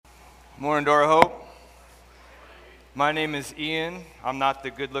Morning, Dora Hope. My name is Ian. I'm not the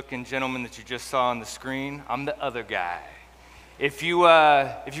good-looking gentleman that you just saw on the screen. I'm the other guy. If you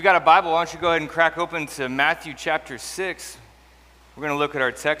got a Bible, why don't you go ahead and crack open to Matthew chapter 6. We're going to look at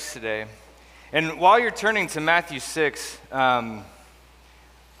our text today. And while you're turning to Matthew 6, I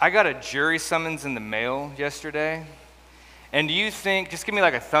got a jury summons in the mail yesterday. And do you think, just give me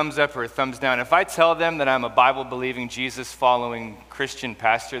like a thumbs up or a thumbs down, if I tell them that I'm a Bible-believing, Jesus-following Christian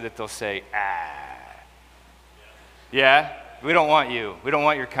pastor, that they'll say, Yeah? We don't want you. We don't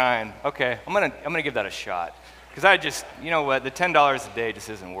want your kind. Okay, I'm gonna give that a shot. Because I just, you know what, the $10 a day just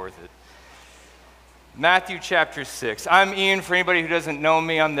isn't worth it. Matthew chapter 6. I'm Ian, for anybody who doesn't know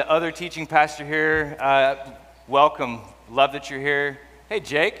me. I'm the other teaching pastor here. Welcome. Love that you're here. Hey,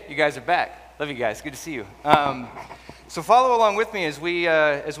 Jake, you guys are back. Love you guys. Good to see you. So follow along with me as we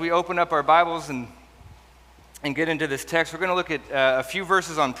open up our Bibles and get into this text. We're going to look at a few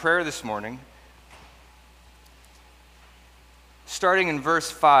verses on prayer this morning. Starting in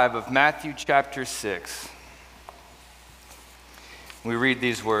verse 5 of Matthew chapter 6. We read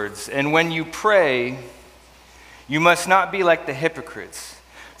these words, "And when you pray, you must not be like the hypocrites,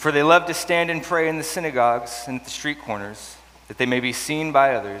 for they love to stand and pray in the synagogues and at the street corners, that they may be seen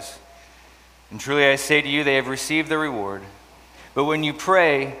by others. And truly I say to you, they have received their reward. But when you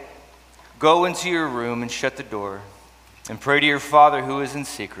pray, go into your room and shut the door, and pray to your Father who is in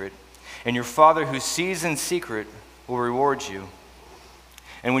secret, and your Father who sees in secret will reward you.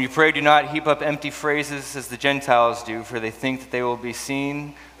 And when you pray, do not heap up empty phrases as the Gentiles do, for they think that they will be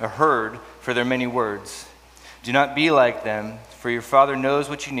seen or heard for their many words. Do not be like them, for your Father knows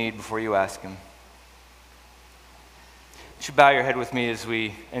what you need before you ask him." You should bow your head with me as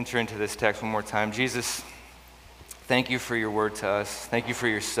we enter into this text one more time. Jesus, thank you for your word to us. Thank you for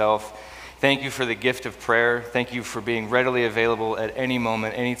yourself. Thank you for the gift of prayer. Thank you for being readily available at any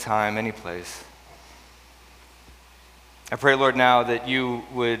moment, any time, any place. I pray, Lord, now that you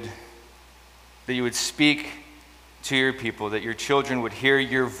would speak to your people, that your children would hear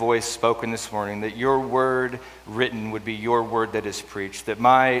your voice spoken this morning, that your word written would be your word that is preached, that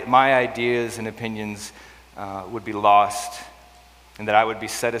my ideas and opinions would be lost, and that I would be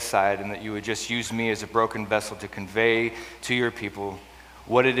set aside, and that you would just use me as a broken vessel to convey to your people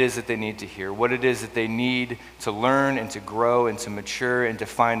what it is that they need to hear, what it is that they need to learn and to grow and to mature and to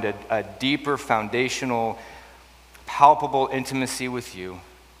find a deeper foundational, palpable intimacy with you,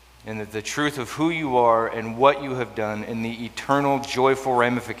 and that the truth of who you are and what you have done and the eternal joyful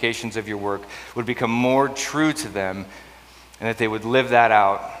ramifications of your work would become more true to them, and that they would live that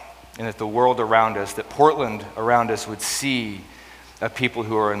out, and that the world around us, that Portland around us would see a people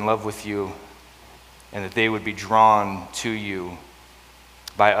who are in love with you, and that they would be drawn to you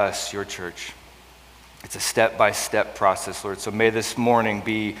by us, your church. It's a step-by-step process, Lord. So may this morning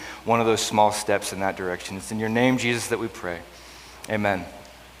be one of those small steps in that direction. It's in your name, Jesus, that we pray. Amen.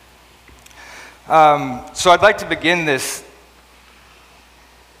 So I'd like to begin this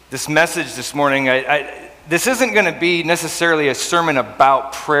message this morning. This isn't going to be necessarily a sermon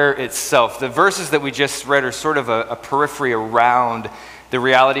about prayer itself. The verses that we just read are sort of a periphery around the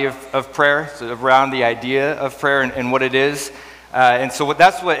reality of prayer, so around the idea of prayer and what it is. And so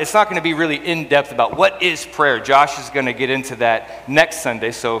it's not going to be really in-depth about what is prayer. Josh is going to get into that next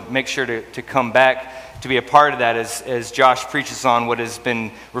Sunday, so make sure to come back to be a part of that as Josh preaches on what has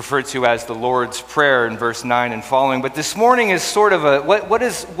been referred to as the Lord's Prayer in verse 9 and following. But this morning is sort of what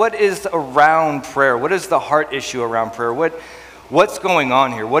is around prayer? What is the heart issue around prayer? What's going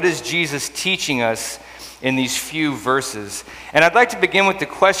on here? What is Jesus teaching us in these few verses? And I'd like to begin with the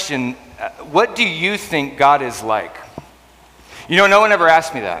question, what do you think God is like? You know, no one ever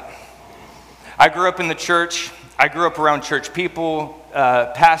asked me that. I grew up in the church. I grew up around church people.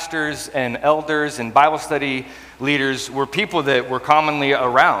 Pastors and elders and Bible study leaders were people that were commonly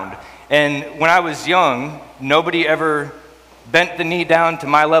around. And when I was young, nobody ever bent the knee down to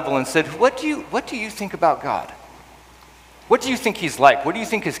my level and said, what do you think about God? What do you think he's like? What do you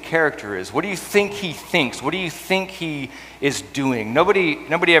think his character is? What do you think he thinks? What do you think he is doing?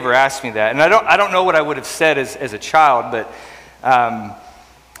 Nobody ever asked me that. And I don't know what I would have said as a child, but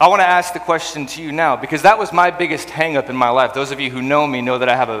I want to ask the question to you now, because that was my biggest hang-up in my life. Those of you who know me know that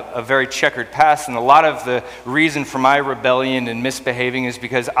I have a very checkered past, and a lot of the reason for my rebellion and misbehaving is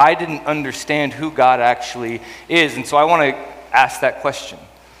because I didn't understand who God actually is. And so I want to ask that question.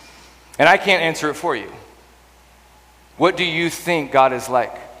 And I can't answer it for you. What do you think God is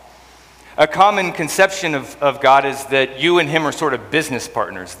like? A common conception of God is that you and him are sort of business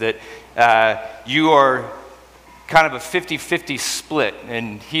partners, that you are kind of a 50-50 split,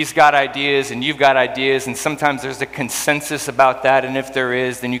 and he's got ideas and you've got ideas, and sometimes there's a consensus about that, and if there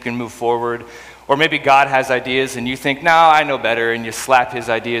is, then you can move forward. Or maybe God has ideas and you think, no, I know better, and you slap his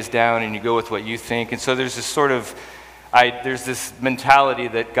ideas down and you go with what you think. And so there's this sort of, there's this mentality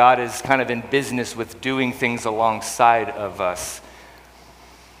that God is kind of in business with doing things alongside of us.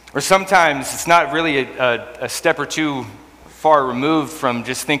 Or sometimes it's not really a step or two far removed from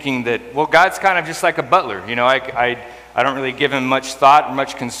just thinking that, well, God's kind of just like a butler. You know, I don't really give him much thought or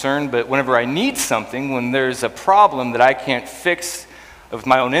much concern, but whenever I need something, when there's a problem that I can't fix with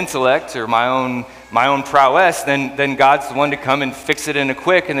my own intellect or my own prowess, then God's the one to come and fix it in a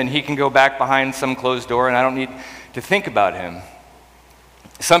quick, and then he can go back behind some closed door, and I don't need to think about him.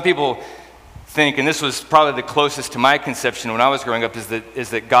 Some people think, and this was probably the closest to my conception when I was growing up, is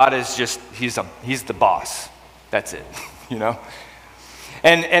that God is just, he's the boss. That's it. You know?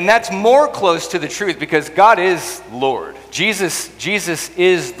 And that's more close to the truth because God is Lord. Jesus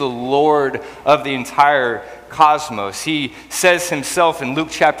is the Lord of the entire cosmos. He says himself in Luke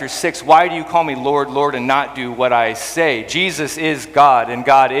chapter 6, "Why do you call me Lord, Lord, and not do what I say?" Jesus is God, and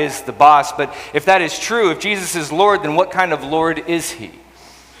God is the boss. But if that is true, if Jesus is Lord, then what kind of Lord is he?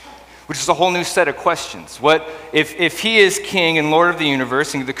 Which is a whole new set of questions. What if he is king and Lord of the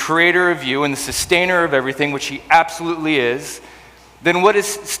universe and the creator of you and the sustainer of everything, which he absolutely is, then what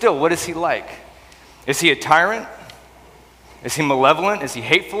is he like? Is he a tyrant? Is he malevolent? Is he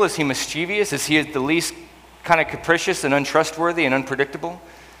hateful? Is he mischievous? Is he at the least kind of capricious and untrustworthy and unpredictable?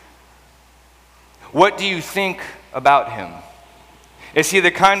 What do you think about him? Is he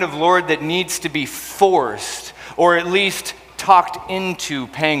the kind of Lord that needs to be forced or at least talked into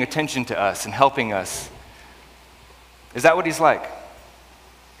paying attention to us and helping us? Is that what he's like?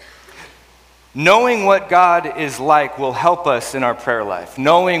 Knowing what God is like will help us in our prayer life.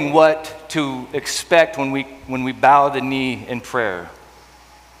 Knowing what to expect when we bow the knee in prayer.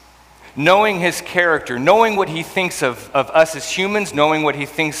 Knowing his character, knowing what he thinks of us as humans, knowing what he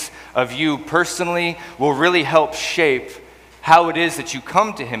thinks of you personally will really help shape how it is that you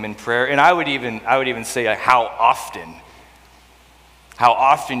come to him in prayer. And I would even say how often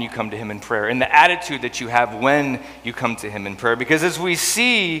you come to him in prayer, and the attitude that you have when you come to him in prayer. Because as we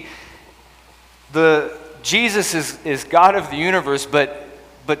see, Jesus is God of the universe,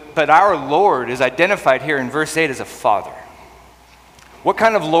 but our Lord is identified here in verse 8 as a father. What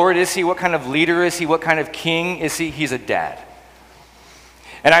kind of Lord is he? What kind of leader is he? What kind of king is he? He's a dad.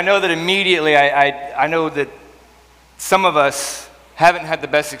 And I know that immediately, I know that some of us haven't had the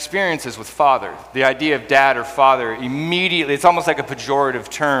best experiences with father. The idea of dad or father, immediately, it's almost like a pejorative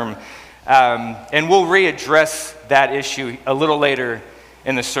term. And we'll readdress that issue a little later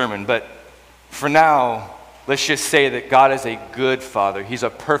in the sermon. But for now, let's just say that God is a good father. He's a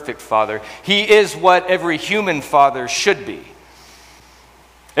perfect father. He is what every human father should be.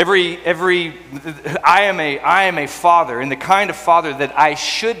 I am a father, and the kind of father that I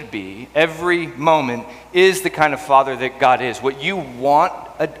should be every moment is the kind of father that God is. What you want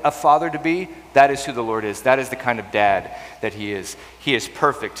a father to be, that is who the Lord is. That is the kind of dad that he is. He is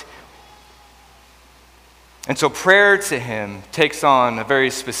perfect. And so prayer to him takes on a very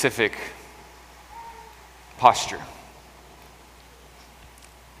specific posture.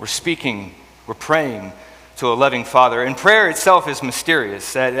 We're speaking, we're praying to a loving Father. And prayer itself is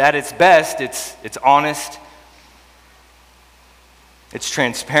mysterious. At its best, it's honest, it's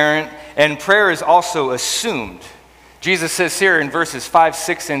transparent, and prayer is also assumed. Jesus says here in verses 5,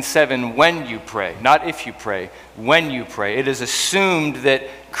 6, and 7, when you pray, not if you pray, when you pray. It is assumed that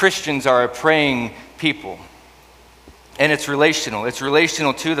Christians are a praying people. And it's relational. It's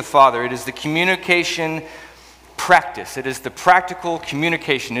relational to the Father. It is the communication practice. It is the practical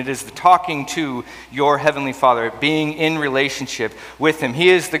communication. It is the talking to your Heavenly Father, being in relationship with him. He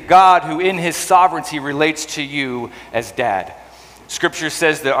is the God who in his sovereignty relates to you as dad. Scripture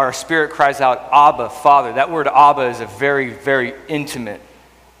says that our spirit cries out, Abba, Father. That word Abba is a very, very intimate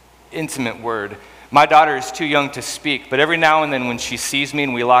word. My daughter is too young to speak, but every now and then when she sees me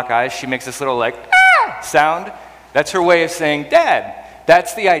and we lock eyes, she makes this little like, ah sound. That's her way of saying, Dad.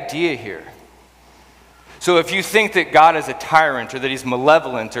 That's the idea here. So if you think that God is a tyrant or that he's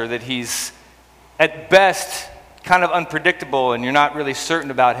malevolent or that he's at best kind of unpredictable and you're not really certain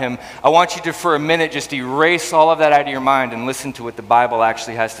about him, I want you to for a minute just erase all of that out of your mind and listen to what the Bible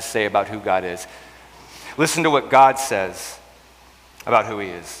actually has to say about who God is. Listen to what God says about who he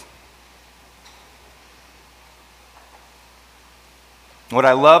is. What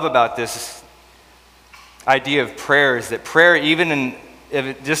I love about this idea of prayer is that prayer, even in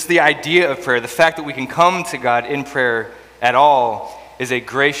just the idea of prayer, the fact that we can come to God in prayer at all, is a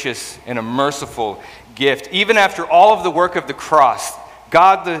gracious and a merciful gift. Even after all of the work of the cross,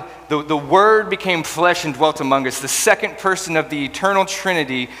 God, the Word became flesh and dwelt among us. The second person of the eternal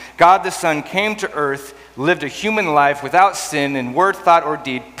Trinity, God the Son, came to earth, lived a human life without sin in word, thought, or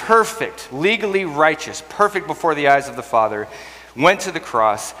deed, perfect, legally righteous, perfect before the eyes of the Father, went to the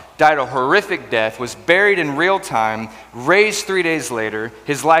cross, died a horrific death, was buried in real time, raised 3 days later.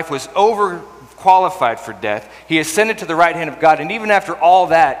 His life was overqualified for death. He ascended to the right hand of God, and even after all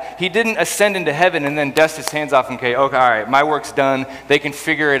that, he didn't ascend into heaven and then dust his hands off and say, okay, all right, my work's done. They can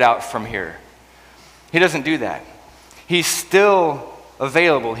figure it out from here. He doesn't do that. He's still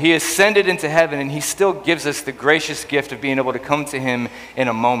available. He ascended into heaven, and he still gives us the gracious gift of being able to come to him in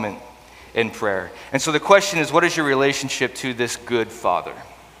a moment in prayer. And so the question is, what is your relationship to this good Father?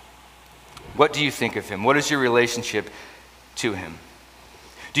 What do you think of him? What is your relationship to him?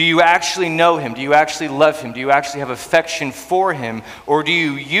 Do you actually know him? Do you actually love him? Do you actually have affection for him? Or do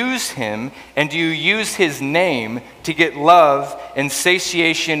you use him, and do you use his name to get love and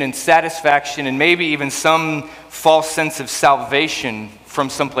satiation and satisfaction and maybe even some false sense of salvation from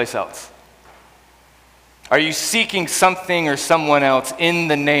someplace else? Are you seeking something or someone else in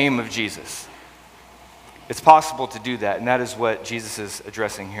the name of Jesus? It's possible to do that, and that is what Jesus is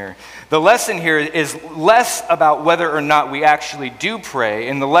addressing here. The lesson here is less about whether or not we actually do pray,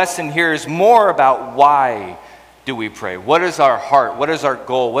 and the lesson here is more about why do we pray? What is our heart? What is our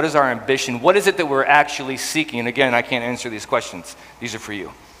goal? What is our ambition? What is it that we're actually seeking? And again, I can't answer these questions. These are for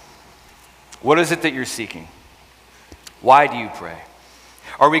you. What is it that you're seeking? Why do you pray?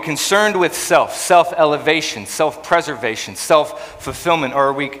 Are we concerned with self-elevation, self-preservation, self-fulfillment, or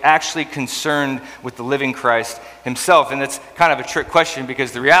are we actually concerned with the living Christ himself? And that's kind of a trick question,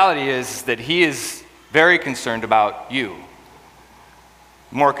 because the reality is that he is very concerned about you.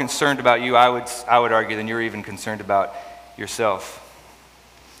 More concerned about you, I would argue, than you're even concerned about yourself.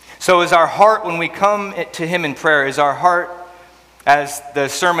 So is our heart, when we come to him in prayer, is our heart, as the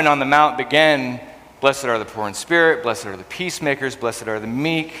Sermon on the Mount began, blessed are the poor in spirit, blessed are the peacemakers, blessed are the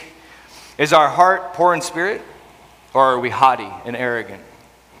meek. Is our heart poor in spirit, or are we haughty and arrogant?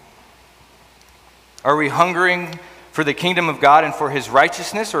 Are we hungering for the kingdom of God and for his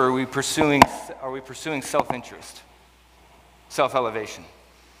righteousness, or are we pursuing self-interest, self-elevation?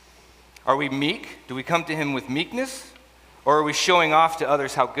 Are we meek? Do we come to him with meekness, or are we showing off to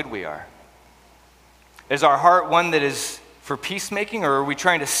others how good we are? Is our heart one that is for peacemaking, or are we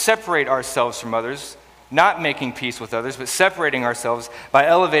trying to separate ourselves from others, not making peace with others, but separating ourselves by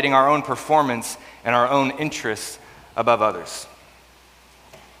elevating our own performance and our own interests above others?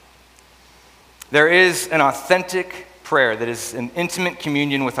 There is an authentic prayer that is an intimate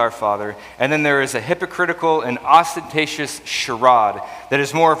communion with our Father, and then there is a hypocritical and ostentatious charade that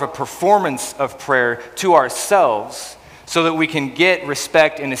is more of a performance of prayer to ourselves so that we can get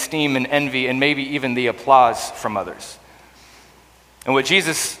respect and esteem and envy and maybe even the applause from others. And what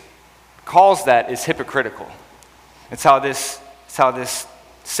Jesus calls that is hypocritical. It's how this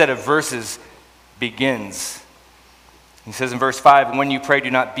set of verses begins. He says in verse 5, "And when you pray,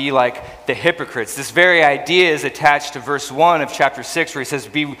 do not be like the hypocrites." This very idea is attached to verse 1 of chapter 6, where he says,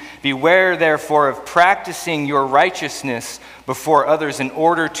 "Beware, therefore, of practicing your righteousness before others in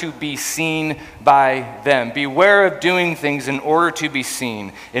order to be seen by them." Beware of doing things in order to be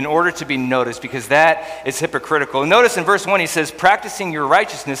seen, in order to be noticed, because that is hypocritical. And notice in verse 1 he says, "Practicing your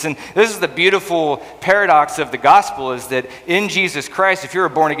righteousness." And this is the beautiful paradox of the gospel, is that in Jesus Christ, if you're a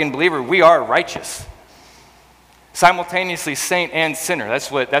born-again believer, we are righteous. Simultaneously saint and sinner.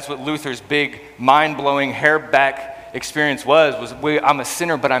 That's what Luther's big, mind-blowing, hair-back experience was I'm a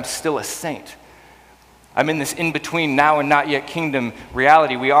sinner, but I'm still a saint. I'm in this in-between now and not yet kingdom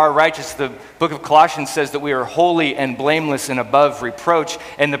reality. We are righteous. The book of Colossians says that we are holy and blameless and above reproach.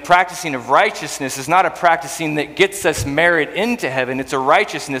 And the practicing of righteousness is not a practicing that gets us merit into heaven. It's a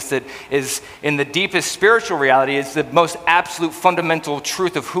righteousness that is in the deepest spiritual reality. It's the most absolute fundamental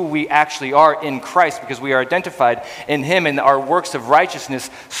truth of who we actually are in Christ, because we are identified in him, and our works of righteousness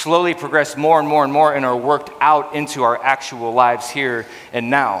slowly progress more and more and more and are worked out into our actual lives here and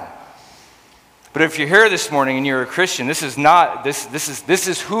now. But if you're here this morning and you're a Christian, this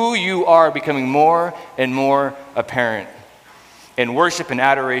is who you are becoming more and more apparent in worship and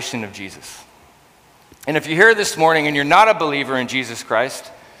adoration of Jesus. And if you're here this morning and you're not a believer in Jesus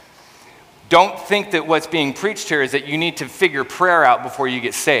Christ, don't think that what's being preached here is that you need to figure prayer out before you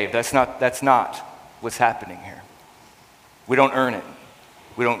get saved. That's not what's happening here. We don't earn it.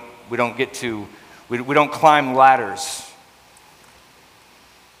 We don't climb ladders.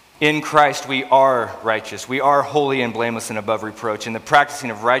 In Christ, we are righteous. We are holy and blameless and above reproach. And the practicing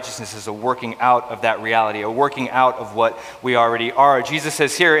of righteousness is a working out of that reality, a working out of what we already are. Jesus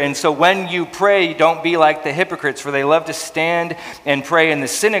says here, and so when you pray, don't be like the hypocrites, for they love to stand and pray in the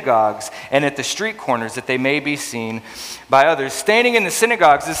synagogues and at the street corners that they may be seen by others. Standing in the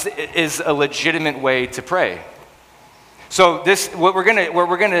synagogues is a legitimate way to pray. So what we're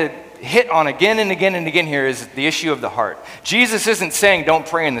gonna hit on again and again and again here is the issue of the heart. Jesus isn't saying don't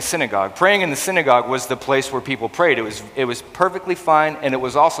pray in the synagogue. Praying in the synagogue was the place where people prayed. It was perfectly fine, and it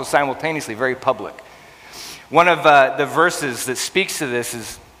was also simultaneously very public. One of the verses that speaks to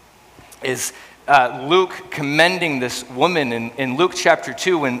this is Luke commending this woman in Luke chapter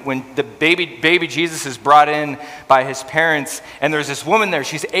 2 when the baby Jesus is brought in by his parents, and there's this woman there.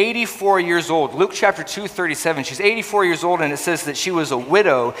 She's 84 years old. Luke chapter 2:37. She's 84 years old, and it says that she was a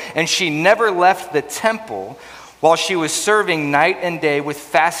widow, and she never left the temple while she was serving night and day with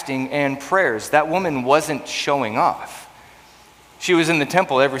fasting and prayers. That woman wasn't showing off. She was in the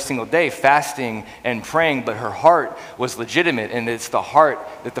temple every single day, fasting and praying, but her heart was legitimate, and it's the heart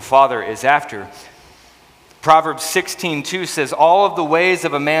that the Father is after. Proverbs 16:2 says, all of the ways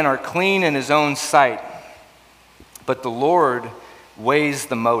of a man are clean in his own sight, but the Lord weighs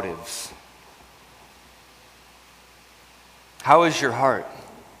the motives. How is your heart?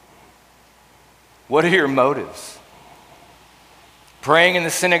 What are your motives? Praying in the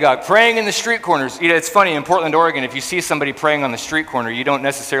synagogue, praying in the street corners. You know, it's funny, in Portland, Oregon, if you see somebody praying on the street corner, you don't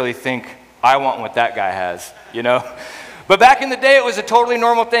necessarily think, I want what that guy has, you know? But back in the day, it was a totally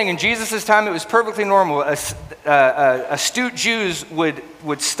normal thing. In Jesus' time, it was perfectly normal. Astute Jews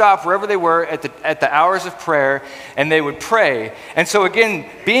would stop wherever they were at the hours of prayer, and they would pray. And so again,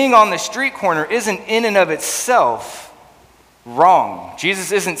 being on the street corner isn't in and of itself wrong.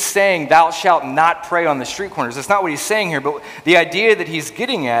 Jesus isn't saying, thou shalt not pray on the street corners. That's not what he's saying here, but the idea that he's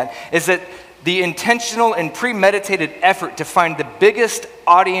getting at is that the intentional and premeditated effort to find the biggest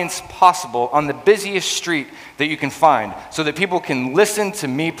audience possible on the busiest street that you can find so that people can listen to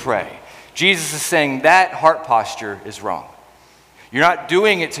me pray. Jesus is saying that heart posture is wrong. You're not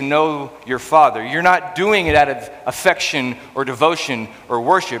doing it to know your Father. You're not doing it out of affection or devotion or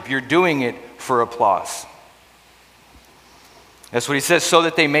worship. You're doing it for applause. That's what he says, so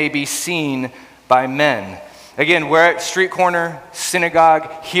that they may be seen by men. Again, we're at street corner,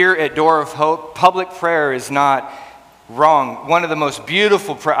 synagogue, here at Door of Hope. Public prayer is not wrong. One of the most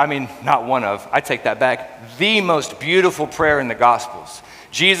beautiful I take that back. The most beautiful prayer in the Gospels.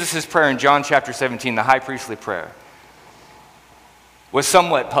 Jesus' prayer in John chapter 17, the high priestly prayer, was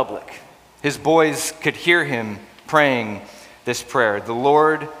somewhat public. His boys could hear him praying this prayer. The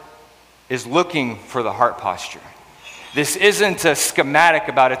Lord is looking for the heart posture. This isn't a schematic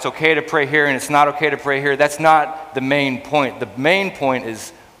about it's okay to pray here and it's not okay to pray here. That's not the main point. The main point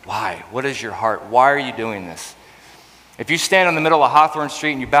is why? What is your heart? Why are you doing this? If you stand in the middle of Hawthorne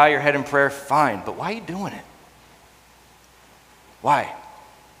Street and you bow your head in prayer, fine, but why are you doing it? Why?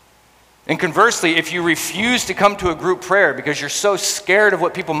 And conversely, if you refuse to come to a group prayer because you're so scared of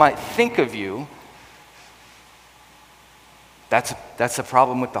what people might think of you, that's a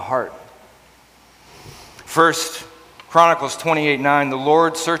problem with the heart. First Chronicles 28:9, the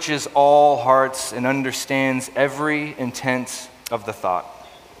Lord searches all hearts and understands every intent of the thought.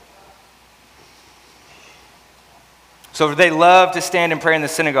 So they love to stand and pray in the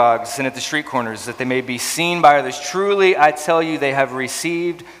synagogues and at the street corners that they may be seen by others. Truly, I tell you, they have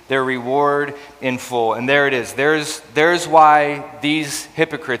received their reward in full. And there it is. There's why these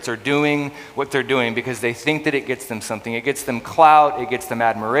hypocrites are doing what they're doing, because they think that it gets them something. It gets them clout. It gets them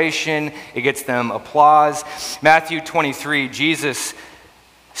admiration. It gets them applause. Matthew 23, Jesus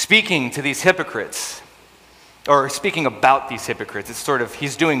speaking to these hypocrites, or speaking about these hypocrites. It's sort of,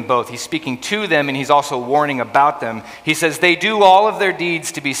 he's doing both. He's speaking to them and he's also warning about them. He says, they do all of their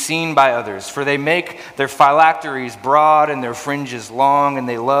deeds to be seen by others, for they make their phylacteries broad and their fringes long, and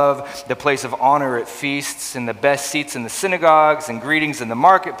they love the place of honor at feasts and the best seats in the synagogues and greetings in the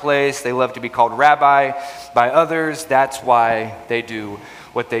marketplace. They love to be called rabbi by others. That's why they do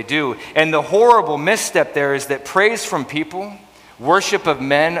what they do. And the horrible misstep there is that praise from people, worship of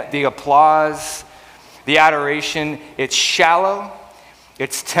men, the applause, the adoration, it's shallow,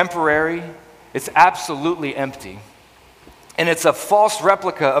 it's temporary, it's absolutely empty. And it's a false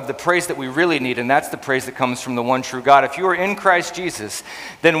replica of the praise that we really need, and that's the praise that comes from the one true God. If you are in Christ Jesus,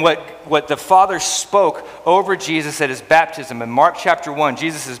 then what the Father spoke over Jesus at his baptism, in Mark chapter 1,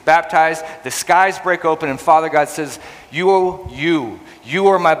 Jesus is baptized, the skies break open, and Father God says, You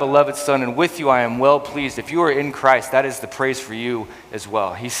are my beloved Son, and with you I am well pleased. If you are in Christ, that is the praise for you as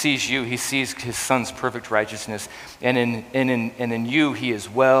well. He sees you. He sees his Son's perfect righteousness. And in you, he is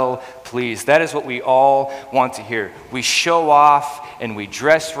well pleased. That is what we all want to hear. We show off and we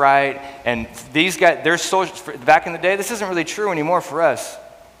dress right. And these guys, they're social. Back in the day, this isn't really true anymore for us.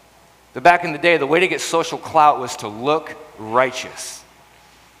 But back in the day, the way to get social clout was to look righteous.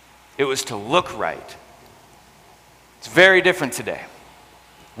 It was to look right. It's very different today.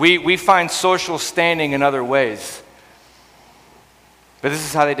 We find social standing in other ways. But this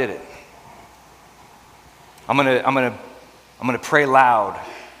is how they did it. I'm gonna pray loud,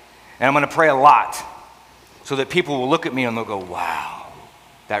 and I'm gonna pray a lot, so that people will look at me and they'll go, "Wow,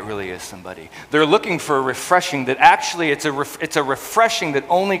 that really is somebody." They're looking for a refreshing that actually it's a refreshing that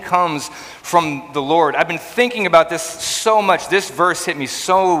only comes from the Lord. I've been thinking about this so much. This verse hit me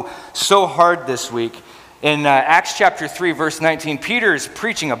so hard this week. In Acts chapter 3, verse 19, Peter is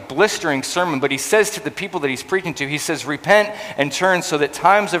preaching a blistering sermon, but he says to the people that he's preaching to, he says, "Repent and turn so that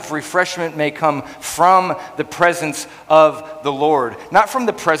times of refreshment may come from the presence of the Lord." Not from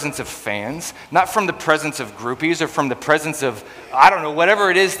the presence of fans, not from the presence of groupies, or from the presence of, I don't know, whatever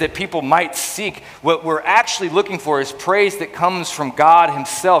it is that people might seek. What we're actually looking for is praise that comes from God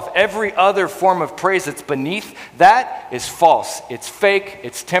himself. Every other form of praise that's beneath that is false. It's fake,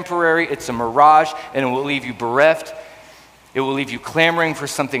 it's temporary, it's a mirage, and it will leave you bereft. It will leave you clamoring for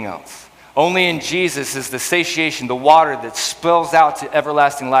something else. Only in Jesus is the satiation, the water that spills out to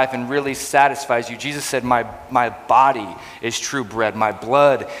everlasting life and really satisfies you. Jesus said, my body is true bread, my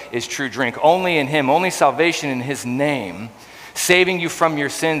blood is true drink. Only in him, only salvation in his name, saving you from your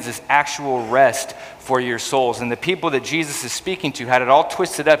sins, is actual rest for your souls. And the people that Jesus is speaking to had it all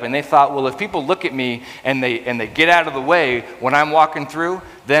twisted up, and they thought, well, if people look at me and they get out of the way when I'm walking through,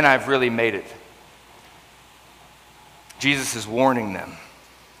 then I've really made it. Jesus is warning them,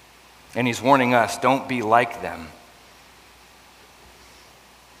 and he's warning us, don't be like them.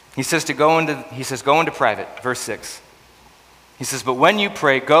 He says go into private, verse 6. He says, "But when you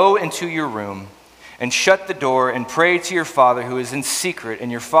pray, go into your room and shut the door and pray to your Father who is in secret, and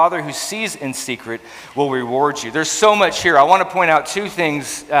your Father who sees in secret will reward you." There's so much here. I want to point out two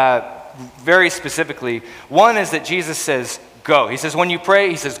things very specifically. One is that Jesus says, go. He says, when you pray,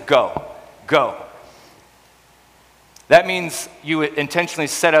 he says, go. Go. That means you intentionally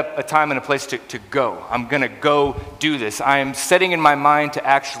set up a time and a place to go. I'm going to go do this. I am setting in my mind to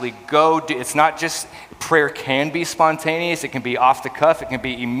actually go do. It's not just prayer can be spontaneous. It can be off the cuff. It can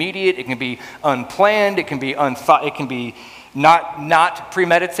be immediate. It can be unplanned. It can be unthought. It can be not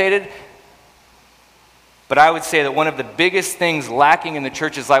premeditated. But I would say that one of the biggest things lacking in the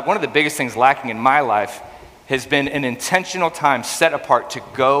church's life, one of the biggest things lacking in my life, has been an intentional time set apart to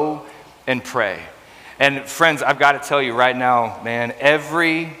go and pray. And friends, I've got to tell you right now, man,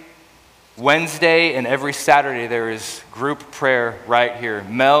 every Wednesday and every Saturday there is group prayer right here.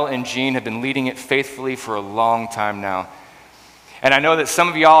 Mel and Jean have been leading it faithfully for a long time now. And I know that some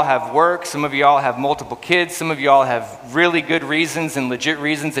of y'all have work, some of y'all have multiple kids, some of y'all have really good reasons and legit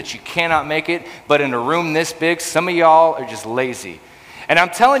reasons that you cannot make it, but in a room this big, some of y'all are just lazy. And I'm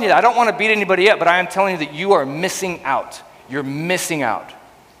telling you, I don't want to beat anybody up, but I am telling you that you are missing out. You're missing out.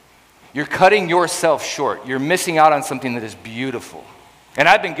 You're cutting yourself short. You're missing out on something that is beautiful. And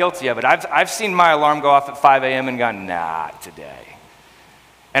I've been guilty of it. I've seen my alarm go off at 5 a.m. and gone, not today.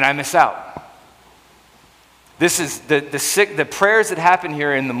 And I miss out. This is the prayers that happen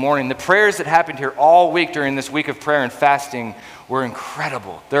here in the morning, the prayers that happened here all week during this week of prayer and fasting were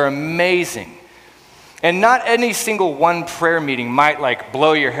incredible. They're amazing. And not any single one prayer meeting might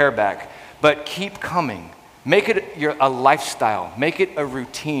blow your hair back, but keep coming. Make it a lifestyle. Make it a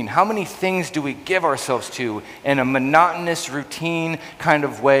routine. How many things do we give ourselves to in a monotonous routine kind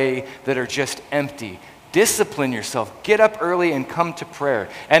of way that are just empty? Discipline yourself. Get up early and come to prayer.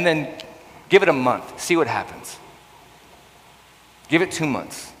 And then give it a month. See what happens. Give it 2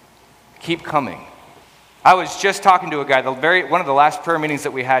 months. Keep coming. I was just talking to a guy, one of the last prayer meetings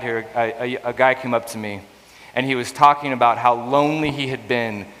that we had here, a guy came up to me, and he was talking about how lonely he had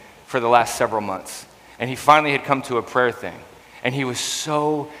been for the last several months. And he finally had come to a prayer thing. And he was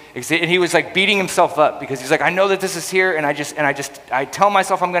so excited. And he was beating himself up because he's like, I know that this is here, and I tell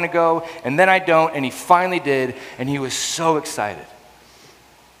myself I'm going to go, and then I don't. And he finally did, and he was so excited.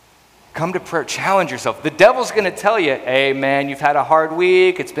 Come to prayer. Challenge yourself. The devil's going to tell you, hey, man, you've had a hard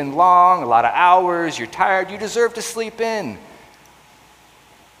week. It's been long, a lot of hours. You're tired. You deserve to sleep in.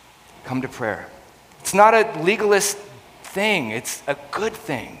 Come to prayer. It's not a legalist thing. It's a good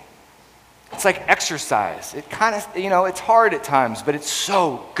thing. It's like exercise. It kind of, it's hard at times, but it's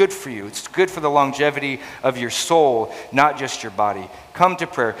so good for you. It's good for the longevity of your soul, not just your body. Come to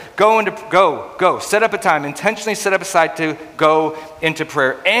prayer. Go. Set up a time. Intentionally set up aside to go into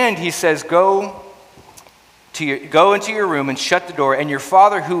prayer. And he says, go into your room and shut the door, and your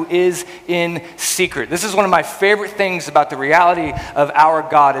Father who is in secret. This is one of my favorite things about the reality of our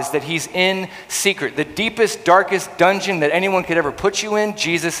God, is that he's in secret. The deepest, darkest dungeon that anyone could ever put you in,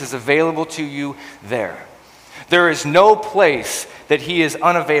 Jesus is available to you there. There is no place that he is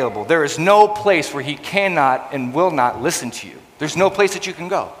unavailable. There is no place where he cannot and will not listen to you. There's no place that you can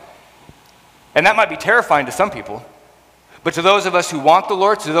go. And that might be terrifying to some people. But to those of us who want the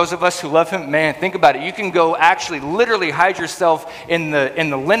Lord, to those of us who love him, man, think about it. You can go actually literally hide yourself in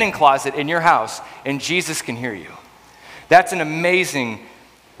the linen closet in your house, and Jesus can hear you. That's an amazing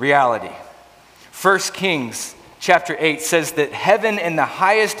reality. 1 Kings chapter 8 says that heaven and the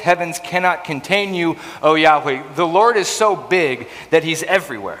highest heavens cannot contain you, O Yahweh. The Lord is so big that he's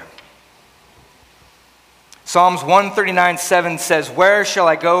everywhere. Psalms 139:7 says, where shall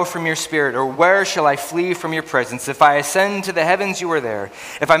I go from your spirit, or where shall I flee from your presence? If I ascend to the heavens, you are there.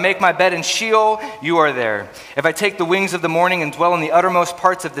 If I make my bed in Sheol, you are there. If I take the wings of the morning and dwell in the uttermost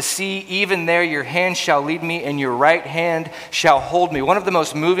parts of the sea, even there your hand shall lead me, and your right hand shall hold me. One of the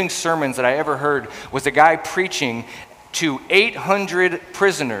most moving sermons that I ever heard was a guy preaching to 800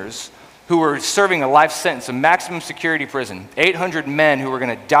 prisoners who were serving a life sentence, a maximum security prison. 800 men who were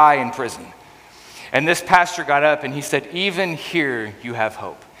going to die in prison. And this pastor got up and he said, even here you have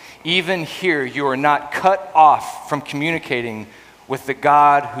hope. Even here you are not cut off from communicating with the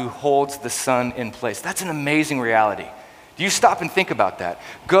God who holds the sun in place. That's an amazing reality. Do you stop and think about that?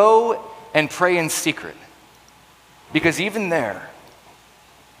 Go and pray in secret. Because even there,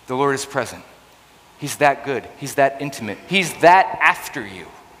 the Lord is present. He's that good. He's that intimate. He's that after you.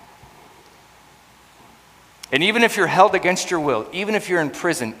 And even if you're held against your will, even if you're in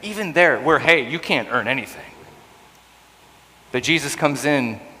prison, even there where, hey, you can't earn anything, but Jesus comes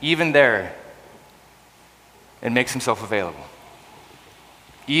in even there and makes himself available.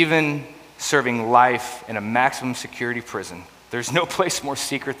 Even serving life in a maximum security prison, there's no place more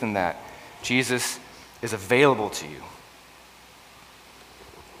secret than that. Jesus is available to you.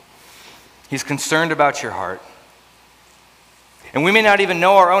 He's concerned about your heart. And we may not even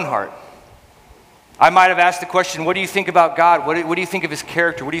know our own heart. I might have asked the question, what do you think about God? What do you think of his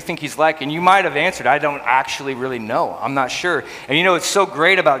character? What do you think he's like? And you might have answered, I don't actually really know. I'm not sure. And what's so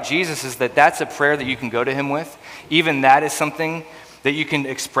great about Jesus is that that's a prayer that you can go to him with. Even that is something that you can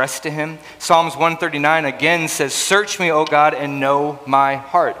express to him. Psalms 139 again says, search me, O God, and know my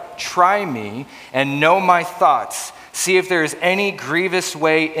heart. Try me and know my thoughts. See if there is any grievous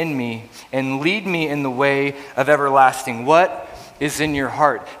way in me, and lead me in the way of everlasting. What is in your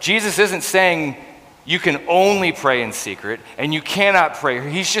heart? Jesus isn't saying, you can only pray in secret, and you cannot pray.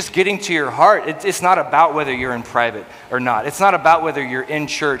 He's just getting to your heart. It's not about whether you're in private or not. It's not about whether you're in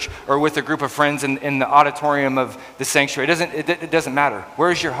church or with a group of friends in the auditorium of the sanctuary. It doesn't matter.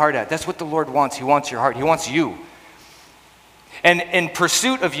 Where's your heart at? That's what the Lord wants. He wants your heart. He wants you. And in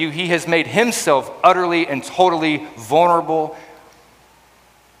pursuit of you, he has made himself utterly and totally vulnerable,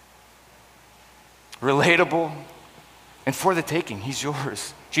 relatable, and for the taking. He's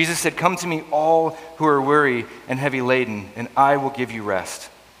yours. Jesus said, come to me all who are weary and heavy laden, and I will give you rest.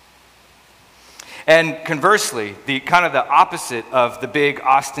 And conversely, the opposite of the big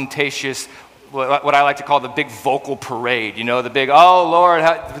ostentatious, what I like to call the big vocal parade, the big, oh Lord,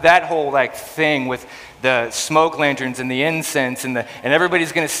 that whole thing with the smoke lanterns and the incense and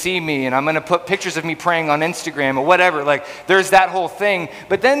everybody's going to see me, and I'm going to put pictures of me praying on Instagram or whatever. There's that whole thing.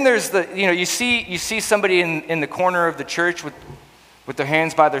 But then there's you see somebody in the corner of the church with their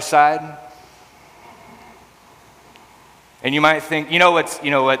hands by their side. And you might think,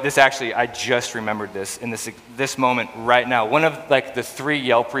 this actually, I just remembered this in this moment right now. One of the 3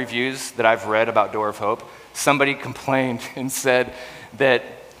 Yelp reviews that I've read about Door of Hope, somebody complained and said that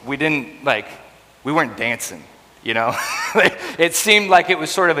we weren't dancing, It seemed like it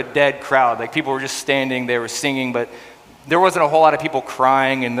was sort of a dead crowd. People were just standing, they were singing, but there wasn't a whole lot of people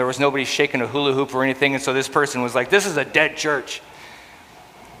crying, and there was nobody shaking a hula hoop or anything. And so this person was like, this is a dead church.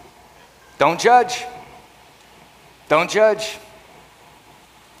 Don't judge. Don't judge.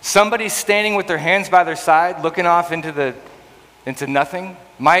 Somebody standing with their hands by their side, looking off into nothing,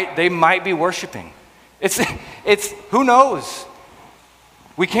 they might be worshiping. It's who knows?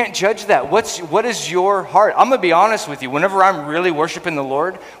 We can't judge that. What is your heart? I'm going to be honest with you. Whenever I'm really worshiping the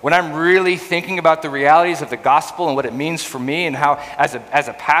Lord, when I'm really thinking about the realities of the gospel and what it means for me and how as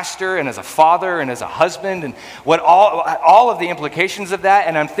a pastor and as a father and as a husband and what all of the implications of that,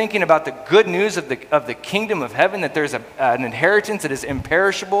 and I'm thinking about the good news of the kingdom of heaven, that there's an inheritance that is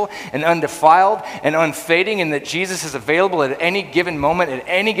imperishable and undefiled and unfading, and that Jesus is available at any given moment, at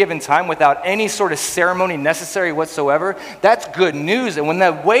any given time, without any sort of ceremony necessary whatsoever. That's good news. And when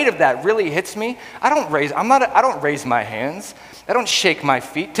the weight of that really hits me, I don't raise my hands. I don't shake my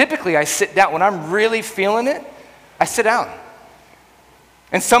feet. Typically, I sit down. When I'm really feeling it, I sit down.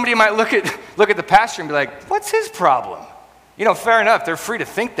 And somebody might look at the pastor and be like, what's his problem? Fair enough. They're free to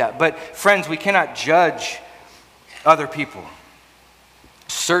think that. But friends, we cannot judge other people.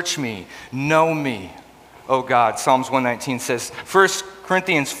 Search me, know me, O God. Psalms 119 says, 1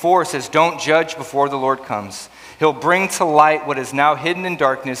 Corinthians 4 says, don't judge before the Lord comes. He'll bring to light what is now hidden in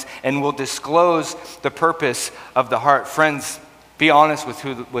darkness and will disclose the purpose of the heart. Friends, be honest with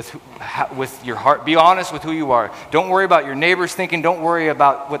your heart. Be honest with who you are. Don't worry about your neighbors thinking. Don't worry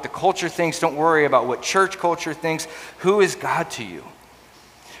about what the culture thinks. Don't worry about what church culture thinks. Who is God to you?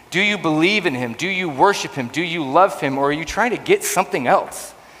 Do you believe in him? Do you worship him? Do you love him? Or are you trying to get something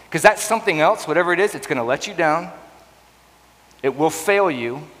else? Because that something else, whatever it is, it's going to let you down. It will fail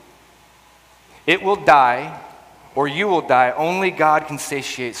you. It will die. Or you will die. Only God can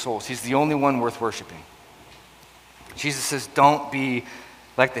satiate souls. He's the only one worth worshiping. Jesus says, don't be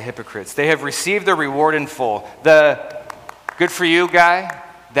like the hypocrites. They have received their reward in full. The good for you guy,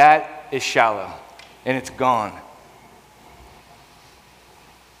 that is shallow, and it's gone.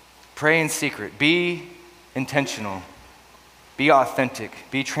 Pray in secret. Be intentional. Be authentic.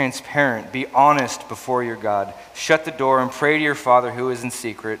 Be transparent. Be honest before your God. Shut the door and pray to your Father who is in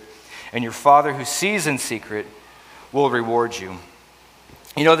secret, and your Father who sees in secret will reward you.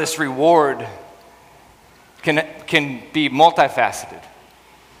 This reward can be multifaceted.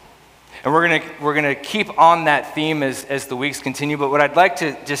 And we're gonna keep on that theme as the weeks continue, but what I'd like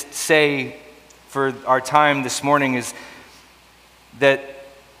to just say for our time this morning is that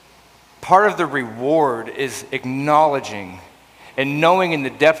part of the reward is acknowledging and knowing in the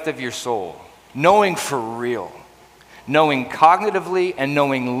depth of your soul, knowing for real, knowing cognitively and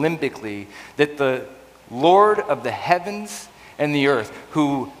knowing limbically that the Lord of the heavens and the earth,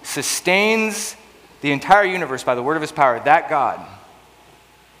 who sustains the entire universe by the word of his power, that God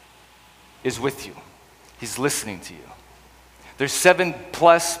is with you. He's listening to you. There's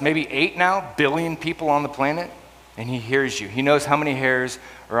 7+, maybe 8 now, billion people on the planet, and he hears you. He knows how many hairs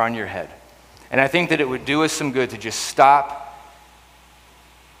are on your head. And I think that it would do us some good to just stop,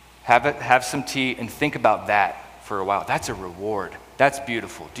 have some tea, and think about that for a while. That's a reward. That's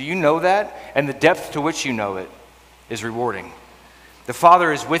beautiful. Do you know that? And the depth to which you know it is rewarding. The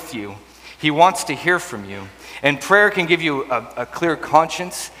Father is with you. He wants to hear from you. And prayer can give you a clear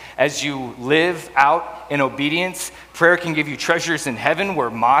conscience as you live out in obedience. Prayer can give you treasures in heaven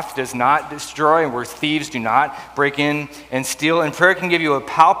where moth does not destroy and where thieves do not break in and steal. And prayer can give you a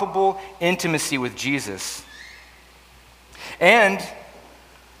palpable intimacy with Jesus. And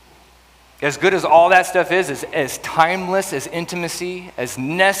as good as all that stuff is, as timeless as intimacy, as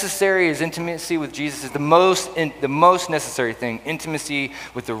necessary as intimacy with Jesus is the most necessary thing, intimacy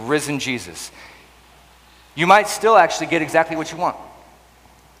with the risen Jesus. You might still actually get exactly what you want.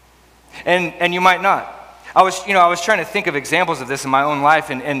 And you might not. I was trying to think of examples of this in my own life,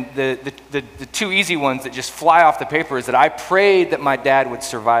 and the two easy ones that just fly off the paper is that I prayed that my dad would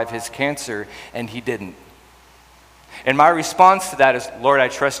survive his cancer, and he didn't. And my response to that is, Lord, I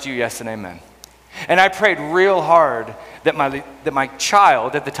trust you, yes and amen. And I prayed real hard that my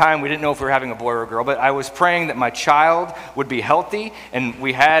child, at the time we didn't know if we were having a boy or a girl, but I was praying that my child would be healthy, and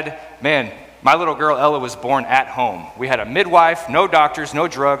we had, my little girl Ella was born at home. We had a midwife, no doctors, no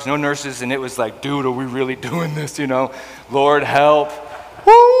drugs, no nurses, and it was like, dude, are we really doing this, Lord, help.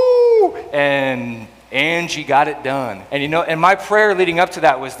 Woo! And Angie got it done. And my prayer leading up to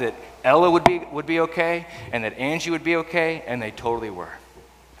that was that Ella would be okay, and that Angie would be okay, and they totally were.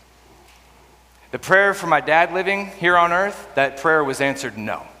 The prayer for my dad living here on earth, that prayer was answered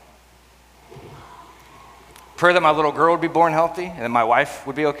no. Prayer that my little girl would be born healthy, and that my wife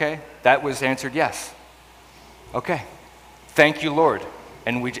would be okay, that was answered yes. Okay, thank you, Lord,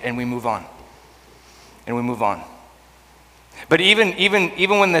 and we move on. And we move on. But even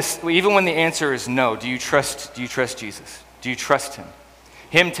when the answer is no, do you trust Jesus? Do you trust him?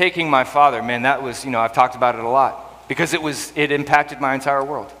 Him taking my father, that was, I've talked about it a lot because it impacted my entire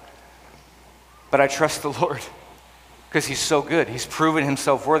world. But I trust the Lord because he's so good. He's proven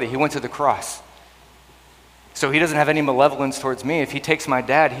himself worthy. He went to the cross So he doesn't have any malevolence towards me. If he takes my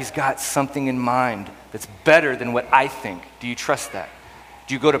dad, he's got something in mind that's better than what I think. Do you trust that?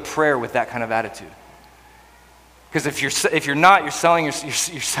 Do you go to prayer with that kind of attitude? Because if you're not, you're selling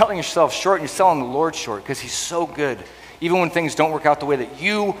yourself short, and you're selling the Lord short, because he's so good. Even when things don't work out the way that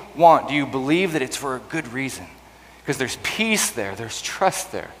you want, do you believe that it's for a good reason? Because there's peace there, there's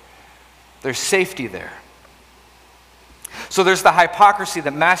trust there, there's safety there. So there's the hypocrisy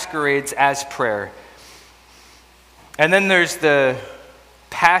that masquerades as prayer. And then there's the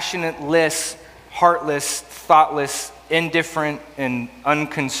passionateless, heartless, thoughtless, indifferent, and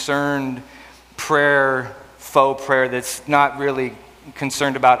unconcerned prayer, faux prayer that's not really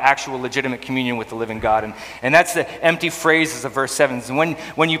concerned about actual legitimate communion with the living God. And that's the empty phrases of verse 7. And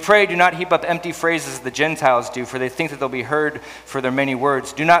when you pray, do not heap up empty phrases as the Gentiles do, for they think that they'll be heard for their many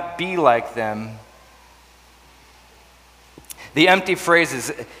words. Do not be like them. The empty phrases,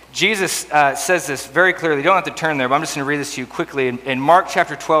 Jesus says this very clearly. You don't have to turn there, but I'm just going to read this to you quickly. In Mark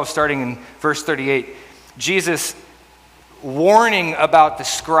chapter 12, starting in verse 38, Jesus, warning about the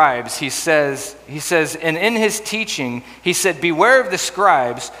scribes, he says, and in his teaching, he said, beware of the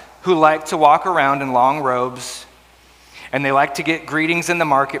scribes who like to walk around in long robes, and they like to get greetings in the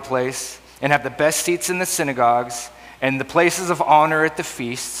marketplace, and have the best seats in the synagogues, and the places of honor at the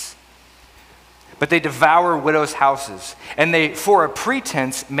feasts. But they devour widows' houses, and they, for a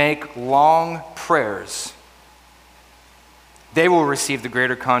pretense, make long prayers. They will receive the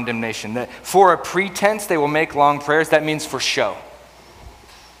greater condemnation. That for a pretense, they will make long prayers. That means for show.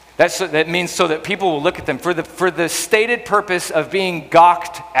 That means so that people will look at them. For the stated purpose of being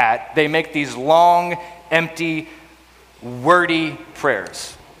gawked at, they make these long, empty, wordy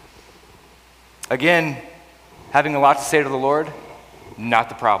prayers. Again, having a lot to say to the Lord, not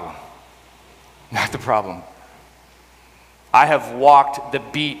the problem. Not the problem. I have walked the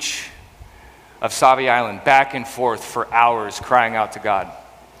beach of Savi Island back and forth for hours crying out to God.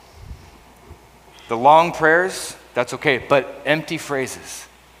 The long prayers, that's okay, but empty phrases.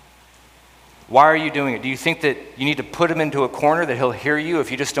 Why are you doing it? Do you think that you need to put him into a corner that he'll hear you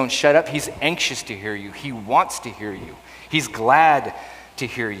if you just don't shut up? He's anxious to hear you. He wants to hear you. He's glad to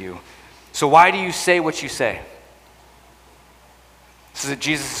hear you. So why do you say what you say? This is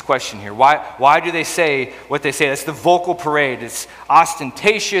Jesus' question here. Why do they say what they say? That's the vocal parade. It's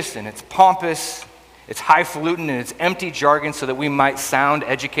ostentatious and it's pompous. It's highfalutin and it's empty jargon so that we might sound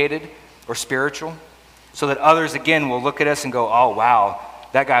educated or spiritual. So that others, again, will look at us and go, oh, wow,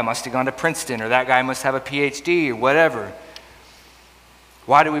 that guy must have gone to Princeton, or that guy must have a PhD, or whatever.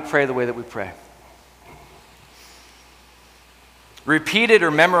 Why do we pray the way that we pray? Repeated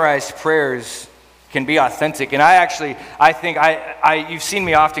or memorized prayers can be authentic, and I think you've seen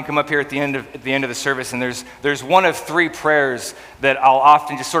me often come up here at the end of the service, and there's one of three prayers that I'll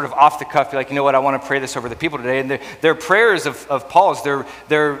often just sort of off the cuff be like, you know what, I want to pray this over the people today, and they're prayers of Paul's.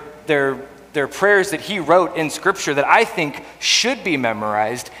 They're prayers that he wrote in Scripture that I think should be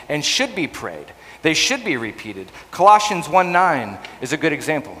memorized and should be prayed. They should be repeated. Colossians 1:9 is a good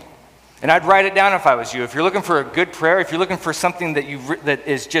example. And I'd write it down if I was you. If you're looking for a good prayer, if you're looking for something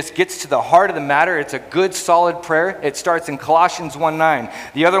that just gets to the heart of the matter, it's a good, solid prayer. It starts in Colossians 1:9.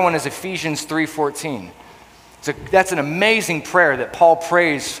 The other one is Ephesians 3:14. That's an amazing prayer that Paul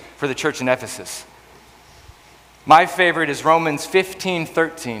prays for the church in Ephesus. My favorite is Romans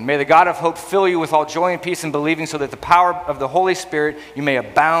 15:13. May the God of hope fill you with all joy and peace in believing, so that the power of the Holy Spirit you may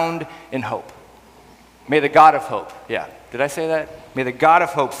abound in hope. May the God of hope, yeah, did I say that? May the God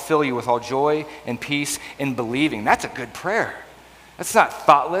of hope fill you with all joy and peace in believing. That's a good prayer. That's not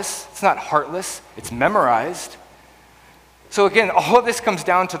thoughtless. It's not heartless. It's memorized. So again, all of this comes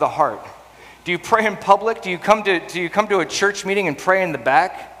down to the heart. Do you pray in public? Do you come to a church meeting and pray in the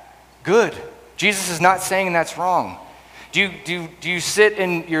back? Good. Jesus is not saying that's wrong. Do you sit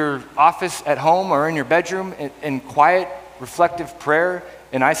in your office at home or in your bedroom in quiet, reflective prayer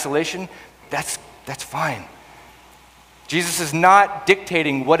in isolation? That's fine. Jesus is not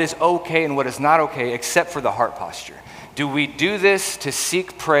dictating what is okay and what is not okay except for the heart posture. Do we do this to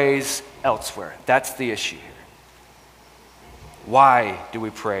seek praise elsewhere? That's the issue here. Why do we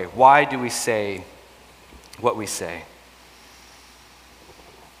pray? Why do we say what we say?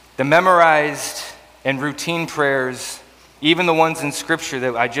 The memorized and routine prayers, even the ones in Scripture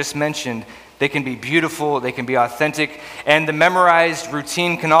that I just mentioned, they can be beautiful, they can be authentic, and the memorized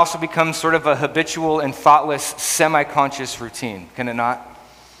routine can also become sort of a habitual and thoughtless, semi-conscious routine, can it not?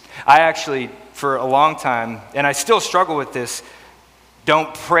 I actually, for a long time, and I still struggle with this,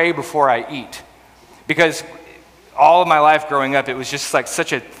 don't pray before I eat. Because all of my life growing up, it was just like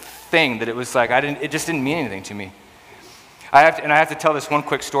such a thing that it was like, it just didn't mean anything to me. I have to tell this one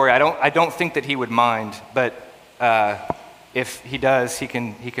quick story. I don't think that he would mind, but if he does, he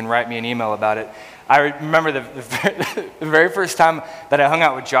can write me an email about it. I remember the very first time that I hung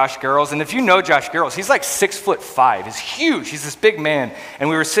out with Josh Girls, and if you know Josh Girls, he's like 6'5". He's huge. He's this big man, and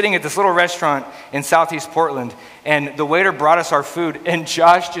we were sitting at this little restaurant in Southeast Portland, and the waiter brought us our food, and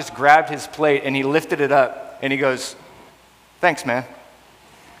Josh just grabbed his plate and he lifted it up, and he goes, "Thanks, man."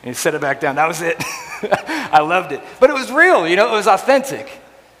 And he set it back down. That was it. I loved it, but it was real. It was authentic.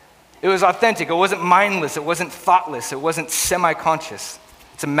 It was authentic. It wasn't mindless. It wasn't thoughtless. It wasn't semi-conscious.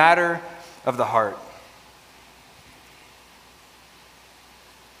 It's a matter of the heart.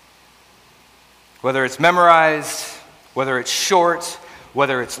 Whether it's memorized, whether it's short,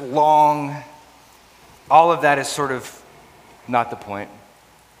 whether it's long, all of that is sort of not the point.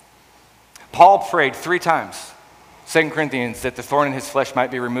 Paul prayed 3 times, 2 Corinthians, that the thorn in his flesh might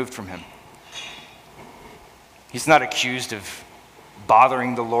be removed from him. He's not accused of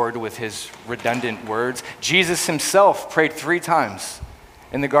bothering the Lord with his redundant words. Jesus himself prayed 3 times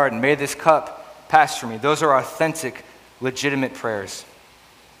in the garden, "May this cup pass from me." Those are authentic, legitimate prayers.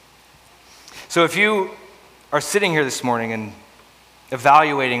 So if you are sitting here this morning and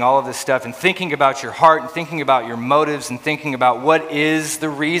evaluating all of this stuff and thinking about your heart and thinking about your motives and thinking about what is the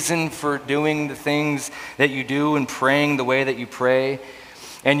reason for doing the things that you do and praying the way that you pray,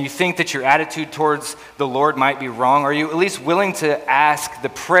 and you think that your attitude towards the Lord might be wrong, are you at least willing to ask the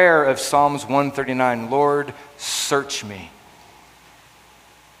prayer of Psalms 139, "Lord, search me"?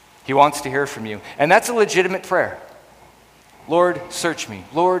 He wants to hear from you. And that's a legitimate prayer. Lord, search me.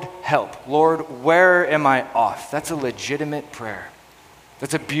 Lord, help. Lord, where am I off? That's a legitimate prayer.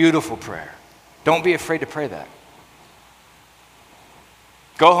 That's a beautiful prayer. Don't be afraid to pray that.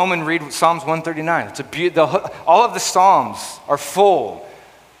 Go home and read Psalms 139. All of the Psalms are full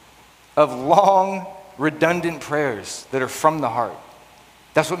of long, redundant prayers that are from the heart.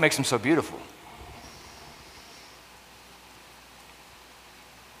 That's what makes them so beautiful.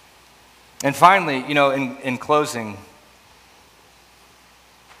 And finally, in closing,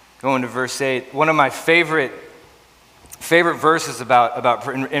 going to verse 8, one of my favorite verses about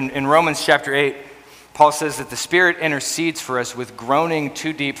in Romans chapter 8, Paul says that the Spirit intercedes for us with groaning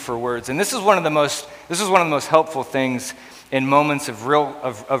too deep for words. And this is one of the most helpful things in moments of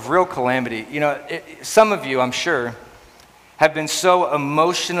real calamity. Some of you, I'm sure, have been so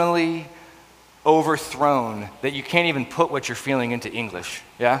emotionally overthrown that you can't even put what you're feeling into English.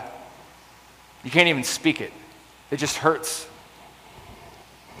 Yeah? You can't even speak it. It just hurts.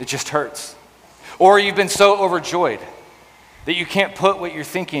 It just hurts. Or you've been so overjoyed that you can't put what you're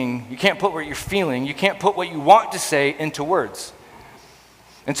thinking, you can't put what you're feeling, you can't put what you want to say into words.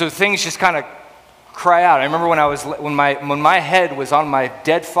 And so things just kind of cry out. I remember when my head was on my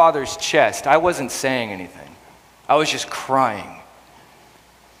dead father's chest, I wasn't saying anything. I was just crying.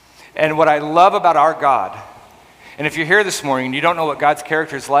 And what I love about our God, and if you're here this morning and you don't know what God's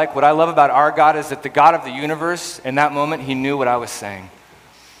character is like, what I love about our God is that the God of the universe, in that moment, he knew what I was saying.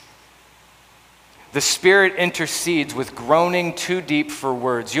 The Spirit intercedes with groaning too deep for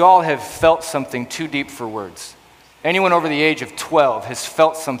words. You all have felt something too deep for words. Anyone over the age of 12 has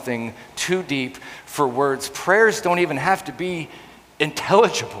felt something too deep for words. Prayers don't even have to be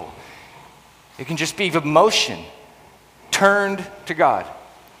intelligible. It can just be emotion turned to God,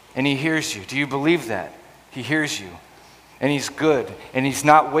 and he hears you. Do you believe that? He hears you, and he's good, and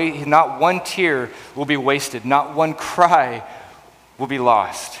not one tear will be wasted. Not one cry will be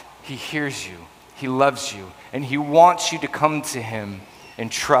lost. He hears you. He loves you, and he wants you to come to him in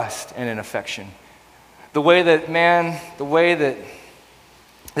trust and in affection. The way that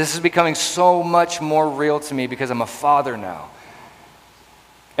this is becoming so much more real to me because I'm a father now.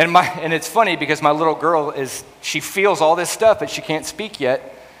 And it's funny because my little girl she feels all this stuff, but she can't speak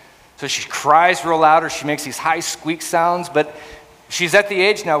yet. So she cries real loud, or she makes these high squeak sounds, but she's at the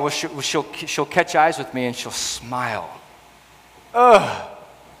age now where she'll catch eyes with me and she'll smile. Ugh.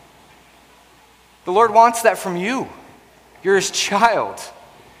 The Lord wants that from you. You're his child.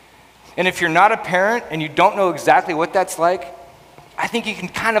 And if you're not a parent and you don't know exactly what that's like, I think you can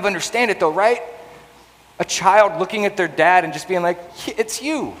kind of understand it though, right? A child looking at their dad and just being like, "It's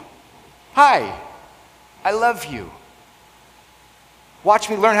you. Hi, I love you. Watch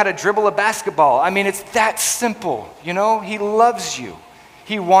me learn how to dribble a basketball." I mean, it's that simple, He loves you.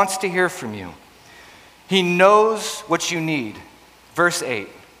 He wants to hear from you. He knows what you need. Verse 8.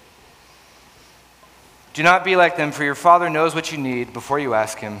 Do not be like them, for your Father knows what you need before you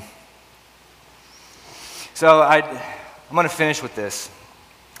ask him. So I'm going to finish with this.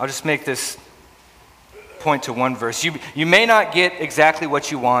 I'll just make this point to one verse. You may not get exactly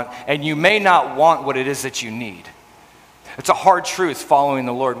what you want, and you may not want what it is that you need. It's a hard truth following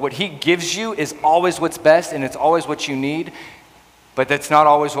the Lord. What he gives you is always what's best, and it's always what you need, but that's not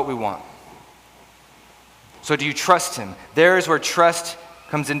always what we want. So do you trust him? There is where trust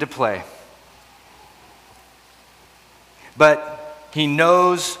comes into play. But he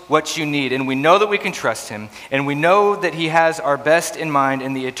knows what you need, and we know that we can trust him, and we know that he has our best in mind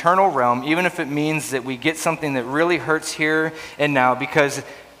in the eternal realm, even if it means that we get something that really hurts here and now, because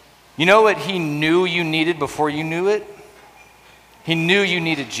you know what he knew you needed before you knew it? He knew you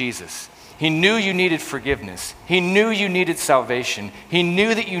needed Jesus. He knew you needed forgiveness. He knew you needed salvation. He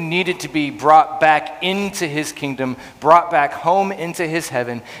knew that you needed to be brought back into his kingdom, brought back home into his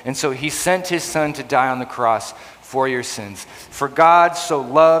heaven, and so he sent his son to die on the cross for your sins. For God so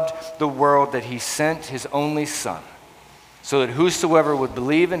loved the world that he sent his only son, so that whosoever would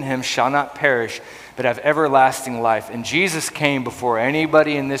believe in him shall not perish, but have everlasting life. And Jesus came before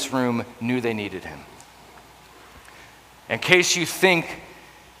anybody in this room knew they needed him. In case you think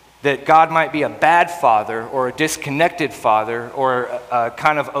that God might be a bad father or a disconnected father or a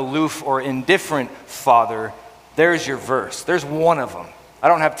kind of aloof or indifferent father, there's your verse. There's one of them. I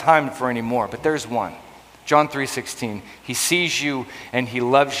don't have time for any more, but there's one. John 3:16, he sees you and he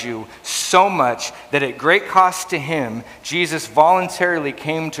loves you so much that at great cost to him, Jesus voluntarily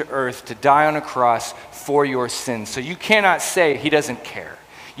came to earth to die on a cross for your sins. So you cannot say he doesn't care.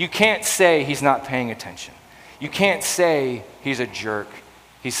 You can't say he's not paying attention. You can't say he's a jerk,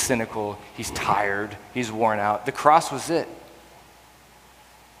 he's cynical, he's tired, he's worn out. The cross was it.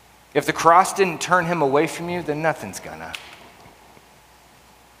 If the cross didn't turn him away from you, then nothing's gonna.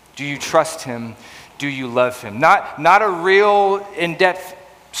 Do you trust him? Do you love him? Not a real in-depth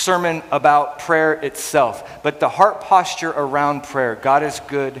sermon about prayer itself, but the heart posture around prayer. God is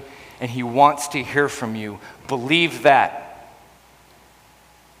good and he wants to hear from you. Believe that.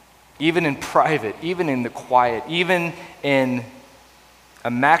 Even in private, even in the quiet, even in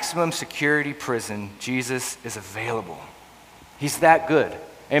a maximum security prison, Jesus is available. He's that good.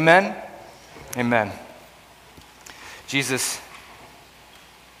 Amen? Amen. Jesus,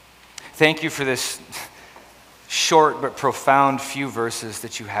 thank you for this short but profound few verses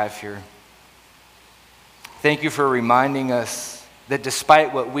that you have here. Thank you for reminding us that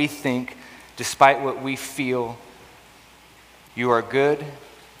despite what we think, despite what we feel, you are good,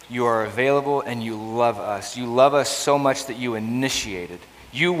 you are available, and you love us. You love us so much that you initiated.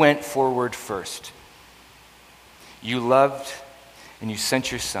 You went forward first. You loved and you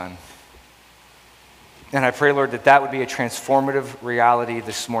sent your son. And I pray, Lord, that that would be a transformative reality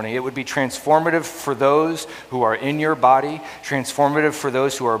this morning. It would be transformative for those who are in your body, transformative for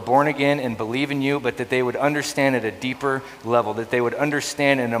those who are born again and believe in you, but that they would understand at a deeper level, that they would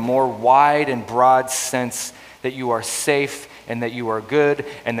understand in a more wide and broad sense that you are safe and that you are good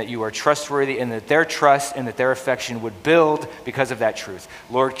and that you are trustworthy and that their trust and that their affection would build because of that truth.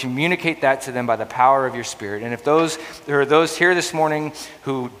 Lord, communicate that to them by the power of your Spirit. And if there are those here this morning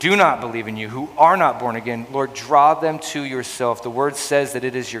who do not believe in you, who are not born again, Lord, draw them to yourself. The word says that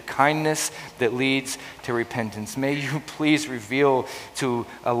it is your kindness that leads to repentance. May you please reveal to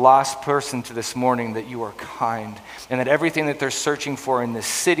a lost person to this morning that you are kind and that everything that they're searching for in this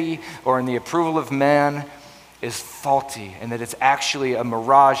city or in the approval of man is faulty, and that it's actually a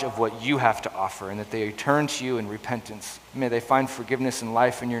mirage of what you have to offer, and that they turn to you in repentance. May they find forgiveness and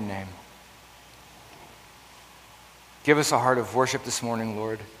life in your name. Give us a heart of worship this morning,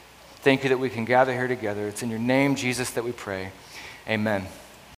 Lord. Thank you that we can gather here together. It's in your name, Jesus, that we pray. Amen.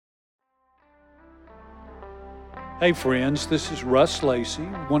 Hey friends, this is Russ Lacey,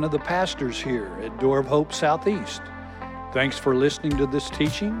 one of the pastors here at Door of Hope Southeast. Thanks for listening to this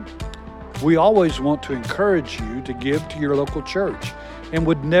teaching. We always want to encourage you to give to your local church and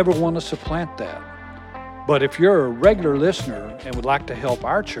would never want to supplant that. But if you're a regular listener and would like to help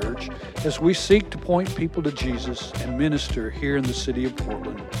our church as we seek to point people to Jesus and minister here in the city of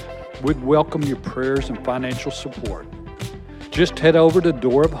Portland, we'd welcome your prayers and financial support. Just head over to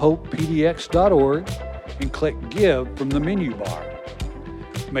doorofhopepdx.org and click Give from the menu bar.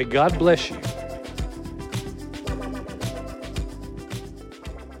 May God bless you.